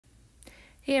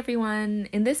Hey everyone!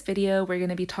 In this video, we're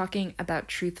going to be talking about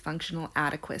truth functional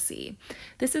adequacy.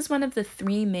 This is one of the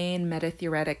three main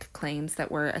metatheoretic claims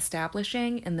that we're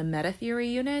establishing in the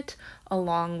Metatheory unit,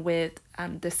 along with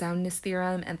the soundness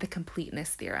theorem and the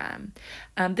completeness theorem.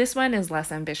 This one is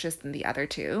less ambitious than the other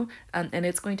two, and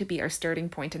it's going to be our starting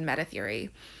point in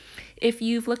Metatheory. If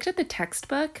you've looked at the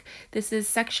textbook, this is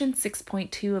section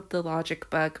 6.2 of the logic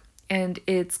book, and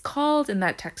it's called in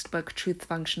that textbook truth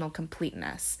functional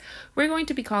completeness. We're going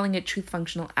to be calling it truth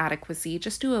functional adequacy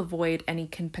just to avoid any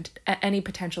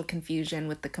potential confusion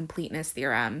with the completeness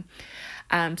theorem.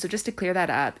 So just to clear that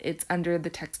up, it's under the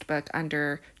textbook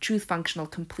under truth functional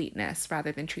completeness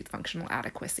rather than truth functional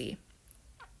adequacy.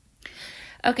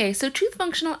 Okay, so truth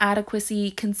functional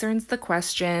adequacy concerns the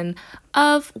question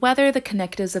of whether the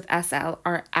connectives of SL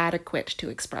are adequate to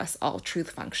express all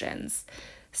truth functions.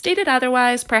 Stated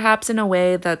otherwise, perhaps in a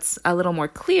way that's a little more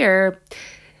clear,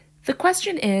 the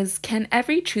question is, can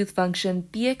every truth function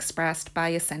be expressed by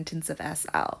a sentence of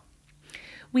SL?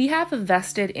 We have a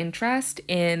vested interest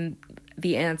in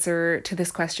the answer to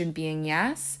this question being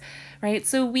yes, right?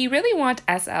 So we really want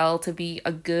SL to be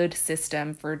a good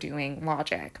system for doing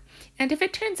logic. And if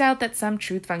it turns out that some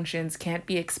truth functions can't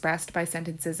be expressed by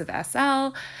sentences of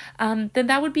SL, then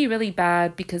that would be really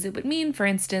bad because it would mean, for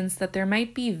instance, that there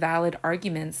might be valid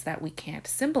arguments that we can't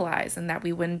symbolize and that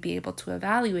we wouldn't be able to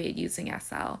evaluate using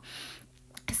SL.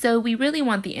 So we really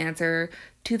want the answer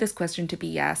to this question to be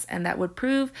yes, and that would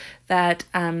prove that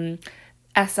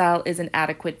SL is an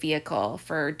adequate vehicle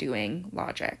for doing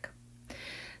logic.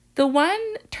 The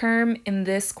one term in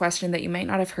this question that you might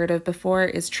not have heard of before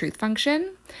is truth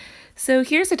function. So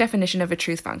here's a definition of a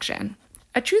truth function.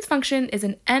 A truth function is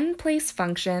an n-place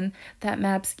function that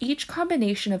maps each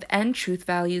combination of n truth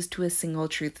values to a single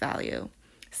truth value.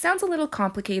 Sounds a little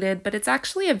complicated, but it's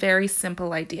actually a very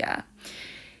simple idea.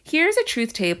 Here's a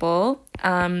truth table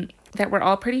that we're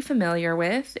all pretty familiar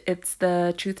with. It's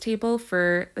the truth table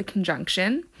for the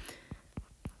conjunction.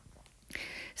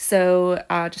 So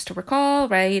just to recall,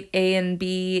 right, A and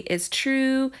B is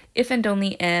true if and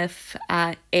only if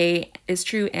A is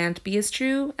true and B is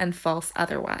true and false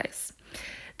otherwise.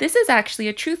 This is actually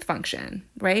a truth function,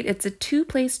 right? It's a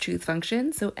two-place truth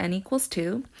function, so n equals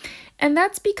 2. And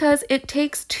that's because it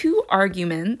takes two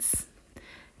arguments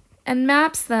and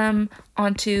maps them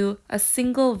onto a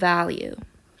single value.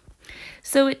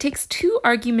 So it takes two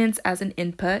arguments as an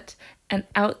input and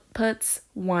outputs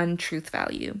one truth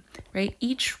value, right?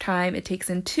 Each time it takes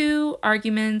in two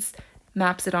arguments,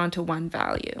 maps it onto one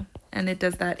value, and it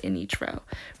does that in each row,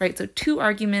 right? So two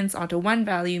arguments onto one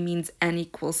value means n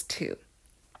equals 2.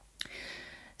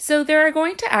 So there are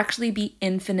going to actually be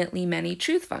infinitely many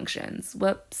truth functions.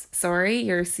 Whoops, sorry,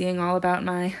 you're seeing all about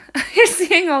my, you're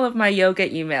seeing all of my yoga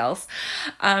emails.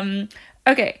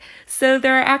 Okay, so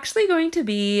there are actually going to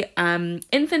be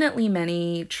infinitely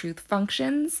many truth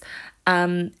functions,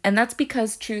 and that's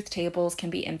because truth tables can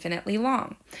be infinitely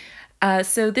long.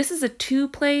 So this is a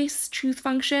two-place truth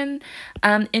function.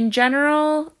 In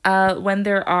general, when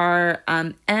there are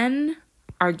n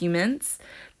arguments,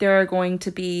 there are going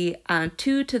to be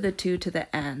 2 to the 2 to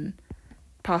the n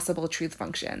possible truth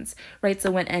functions, right?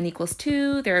 So when n equals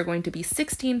 2, there are going to be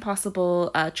 16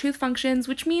 possible truth functions,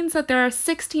 which means that there are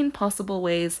 16 possible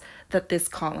ways that this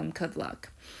column could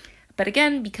look. But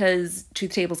again, because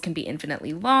truth tables can be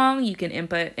infinitely long, you can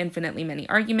input infinitely many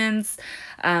arguments,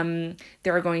 there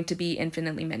are going to be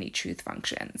infinitely many truth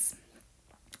functions.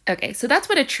 Okay, so that's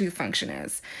what a truth function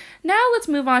is. Now let's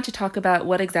move on to talk about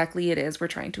what exactly it is we're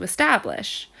trying to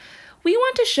establish. We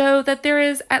want to show that there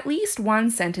is at least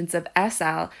one sentence of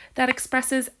SL that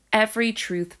expresses every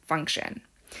truth function.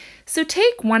 So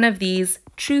take one of these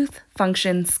truth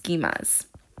function schemas.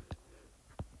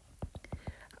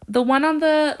 The one on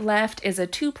the left is a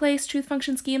two-place truth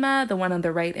function schema. The one on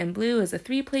the right in blue is a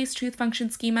three-place truth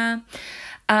function schema.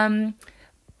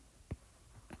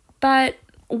 But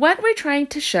what we're trying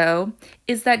to show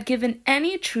is that given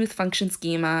any truth function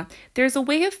schema, there's a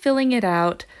way of filling it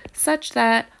out such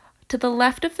that to the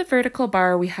left of the vertical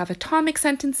bar, we have atomic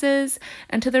sentences,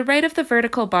 and to the right of the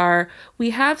vertical bar,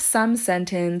 we have some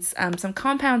sentence, some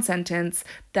compound sentence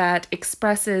that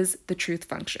expresses the truth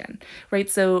function, right?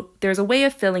 So there's a way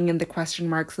of filling in the question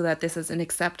mark so that this is an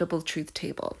acceptable truth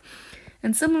table.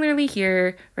 And similarly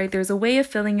here, right, there's a way of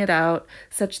filling it out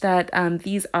such that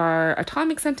these are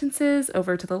atomic sentences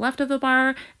over to the left of the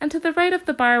bar, and to the right of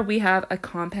the bar, we have a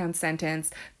compound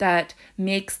sentence that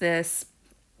makes this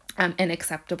an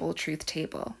acceptable truth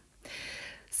table.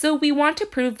 So we want to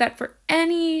prove that for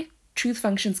any truth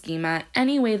function schema,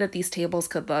 any way that these tables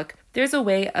could look, there's a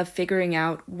way of figuring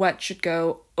out what should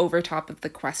go over top of the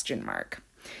question mark.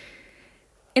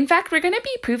 In fact, we're going to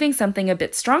be proving something a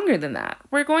bit stronger than that.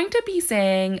 We're going to be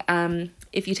saying,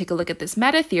 if you take a look at this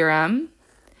meta theorem,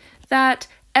 that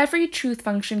every truth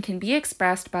function can be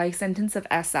expressed by a sentence of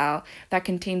SL that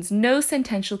contains no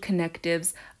sentential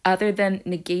connectives other than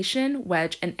negation,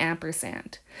 wedge, and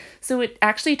ampersand. So it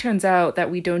actually turns out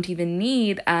that we don't even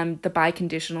need the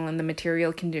biconditional and the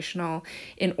material conditional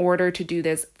in order to do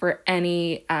this for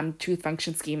any truth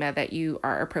function schema that you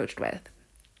are approached with.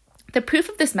 The proof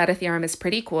of this meta theorem is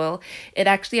pretty cool. It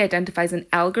actually identifies an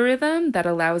algorithm that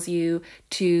allows you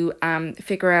to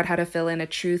figure out how to fill in a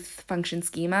truth function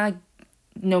schema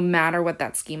no matter what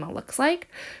that schema looks like.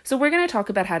 So we're going to talk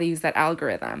about how to use that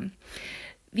algorithm.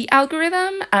 The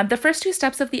algorithm, the first two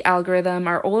steps of the algorithm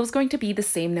are always going to be the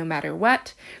same no matter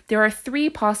what. There are three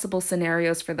possible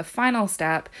scenarios for the final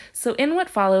step. So in what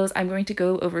follows, I'm going to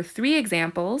go over three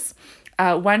examples,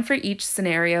 one for each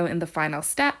scenario in the final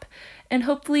step. And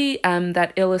hopefully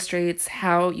that illustrates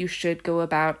how you should go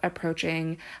about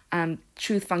approaching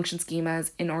truth function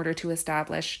schemas in order to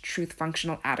establish truth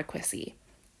functional adequacy.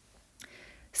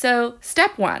 So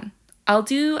step one, I'll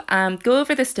go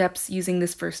over the steps using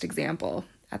this first example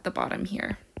at the bottom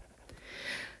here.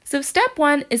 So step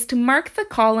one is to mark the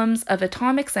columns of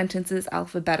atomic sentences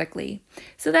alphabetically.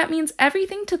 So that means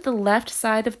everything to the left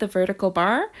side of the vertical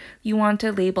bar, you want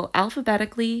to label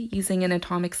alphabetically using an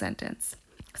atomic sentence.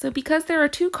 So because there are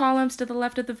two columns to the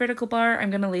left of the vertical bar, I'm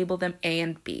going to label them A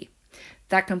and B.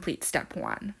 That completes step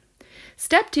one.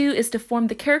 Step two is to form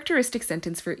the characteristic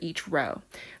sentence for each row.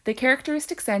 The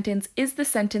characteristic sentence is the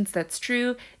sentence that's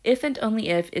true if and only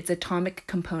if its atomic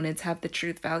components have the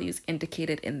truth values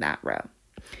indicated in that row.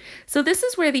 So this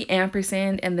is where the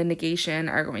ampersand and the negation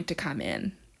are going to come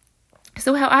in.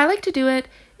 So how I like to do it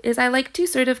is I like to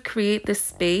sort of create this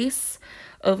space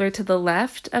over to the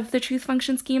left of the truth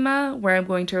function schema where I'm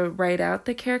going to write out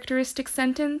the characteristic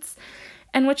sentence.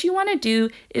 And what you want to do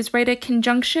is write a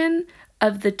conjunction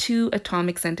of the two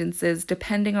atomic sentences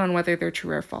depending on whether they're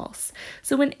true or false.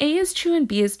 So when A is true and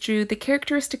B is true, the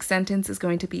characteristic sentence is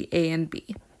going to be A and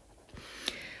B.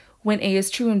 When A is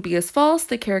true and B is false,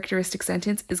 the characteristic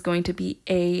sentence is going to be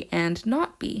A and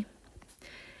not B.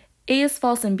 A is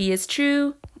false and B is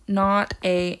true, not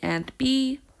A and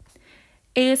B.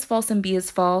 A is false and B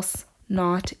is false,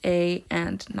 not A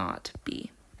and not B.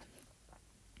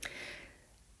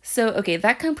 So, okay,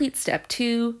 that completes step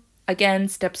two. Again,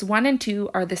 steps one and two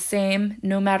are the same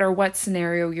no matter what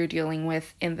scenario you're dealing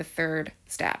with in the third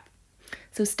step.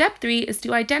 So step three is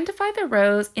to identify the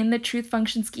rows in the truth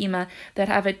function schema that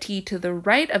have a T to the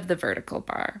right of the vertical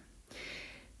bar.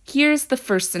 Here's the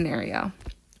first scenario.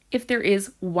 If there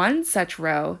is one such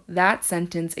row, that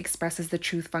sentence expresses the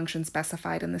truth function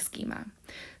specified in the schema.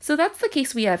 So that's the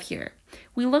case we have here.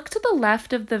 We look to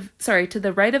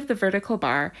the right of the vertical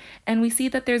bar, and we see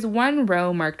that there's one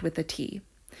row marked with a T.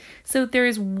 So there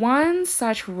is one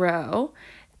such row,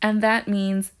 and that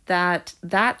means that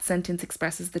that sentence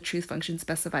expresses the truth function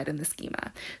specified in the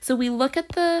schema. So we look at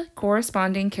the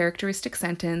corresponding characteristic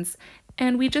sentence,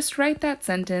 and we just write that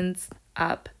sentence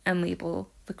up and label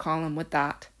the column with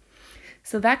that.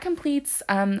 So that completes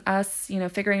us,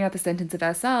 figuring out the sentence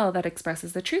of SL that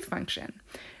expresses the truth function,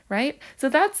 right? So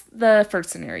that's the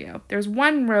first scenario. There's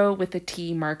one row with a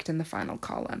T marked in the final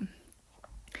column.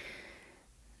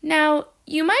 Now,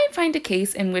 you might find a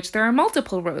case in which there are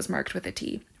multiple rows marked with a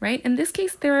T, right? In this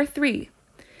case, there are three.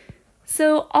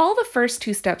 So all the first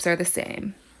two steps are the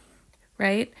same,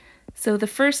 right? So the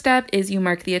first step is you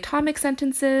mark the atomic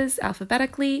sentences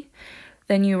alphabetically,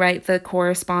 then you write the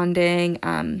corresponding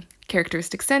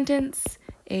characteristic sentence,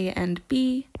 A and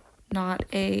B, not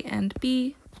A and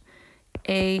B,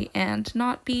 A and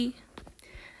not B,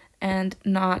 and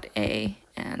not A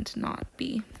and not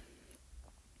B.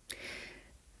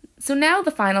 So now the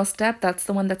final step, that's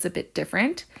the one that's a bit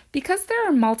different. Because there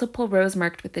are multiple rows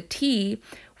marked with a T,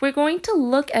 we're going to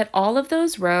look at all of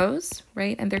those rows,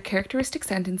 right, and their characteristic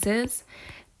sentences,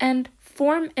 and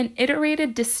form an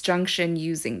iterated disjunction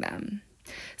using them.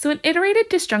 So an iterated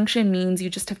disjunction means you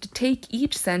just have to take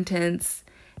each sentence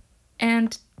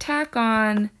and tack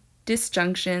on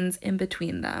disjunctions in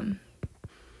between them.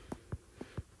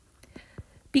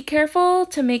 Be careful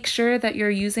to make sure that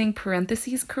you're using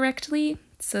parentheses correctly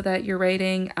so that you're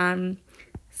writing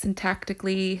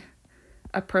syntactically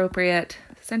appropriate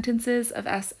sentences of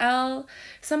SL.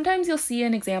 Sometimes you'll see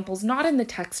in examples, not in the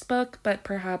textbook, but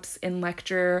perhaps in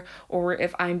lecture, or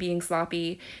if I'm being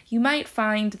sloppy, you might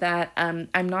find that I'm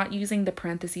not using the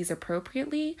parentheses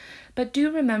appropriately, but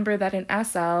do remember that in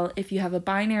SL, if you have a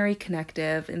binary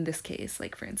connective, in this case,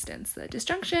 like for instance, the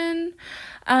disjunction,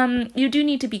 you do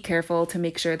need to be careful to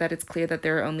make sure that it's clear that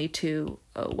there are only two,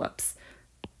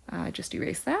 Just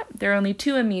erase that. There are only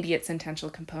two immediate sentential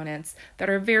components that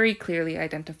are very clearly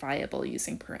identifiable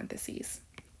using parentheses.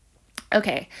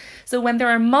 Okay, so when there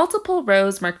are multiple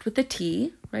rows marked with a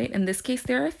T, right, in this case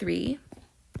there are 3,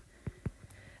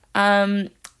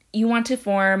 you want to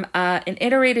form an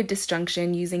iterated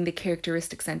disjunction using the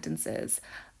characteristic sentences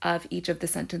of each of the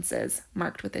sentences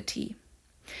marked with a T.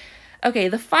 Okay,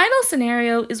 the final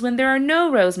scenario is when there are no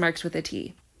rows marked with a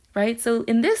T, right? So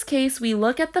in this case, we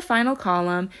look at the final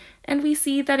column and we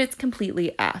see that it's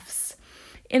completely Fs.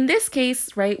 In this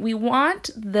case, right, we want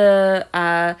the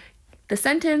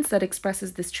sentence that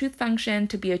expresses this truth function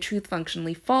to be a truth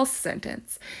functionally false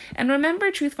sentence. And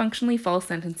remember, truth functionally false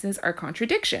sentences are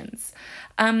contradictions.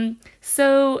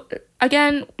 So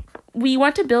again, we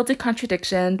want to build a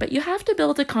contradiction, but you have to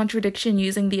build a contradiction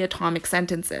using the atomic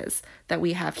sentences that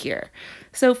we have here.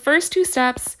 So first 2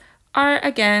 steps are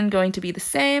again going to be the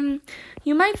same.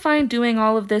 You might find doing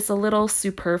all of this a little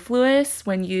superfluous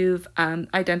when you've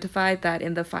identified that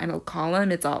in the final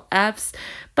column it's all Fs,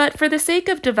 but for the sake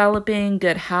of developing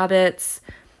good habits,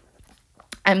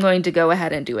 I'm going to go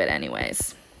ahead and do it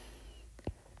anyways.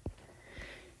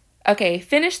 Okay,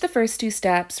 finished the first 2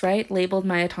 steps, right? Labeled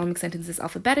my atomic sentences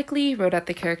alphabetically, wrote out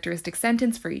the characteristic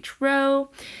sentence for each row.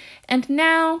 And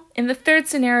now, in the third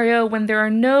scenario, when there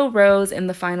are no rows in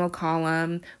the final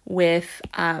column with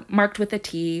marked with a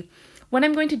T, what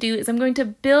I'm going to do is I'm going to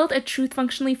build a truth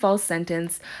functionally false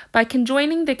sentence by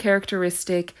conjoining the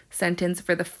characteristic sentence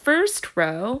for the first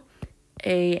row,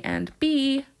 A and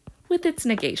B, with its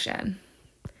negation,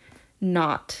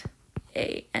 not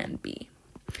A and B.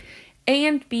 A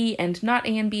and B and not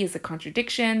A and B is a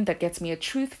contradiction that gets me a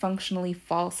truth functionally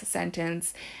false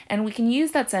sentence, and we can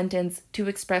use that sentence to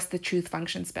express the truth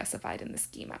function specified in the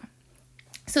schema.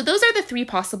 So those are the 3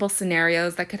 possible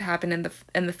scenarios that could happen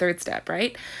in the third step,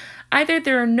 right? Either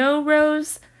there are no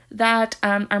rows that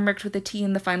are marked with a T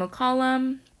in the final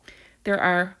column, there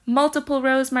are multiple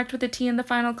rows marked with a T in the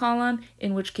final column,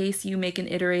 in which case you make an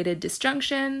iterated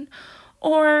disjunction,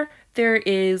 or there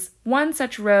is one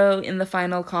such row in the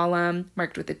final column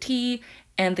marked with a T,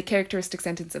 and the characteristic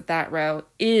sentence of that row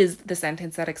is the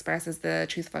sentence that expresses the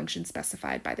truth function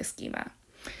specified by the schema.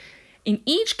 In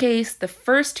each case, the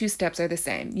first 2 steps are the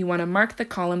same. You want to mark the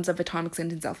columns of atomic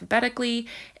sentence alphabetically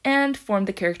and form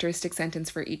the characteristic sentence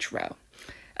for each row.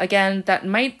 Again,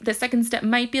 the second step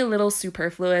might be a little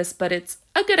superfluous, but it's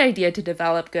a good idea to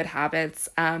develop good habits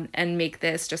and make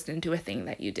this just into a thing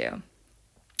that you do.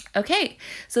 Okay,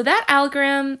 so that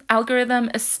algorithm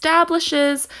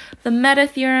establishes the meta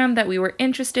theorem that we were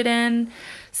interested in.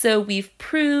 So we've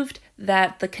proved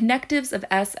that the connectives of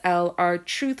SL are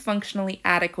truth functionally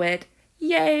adequate.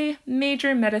 Yay,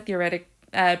 major meta theoretic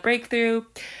breakthrough.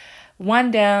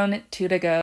 1 down, 2 to go.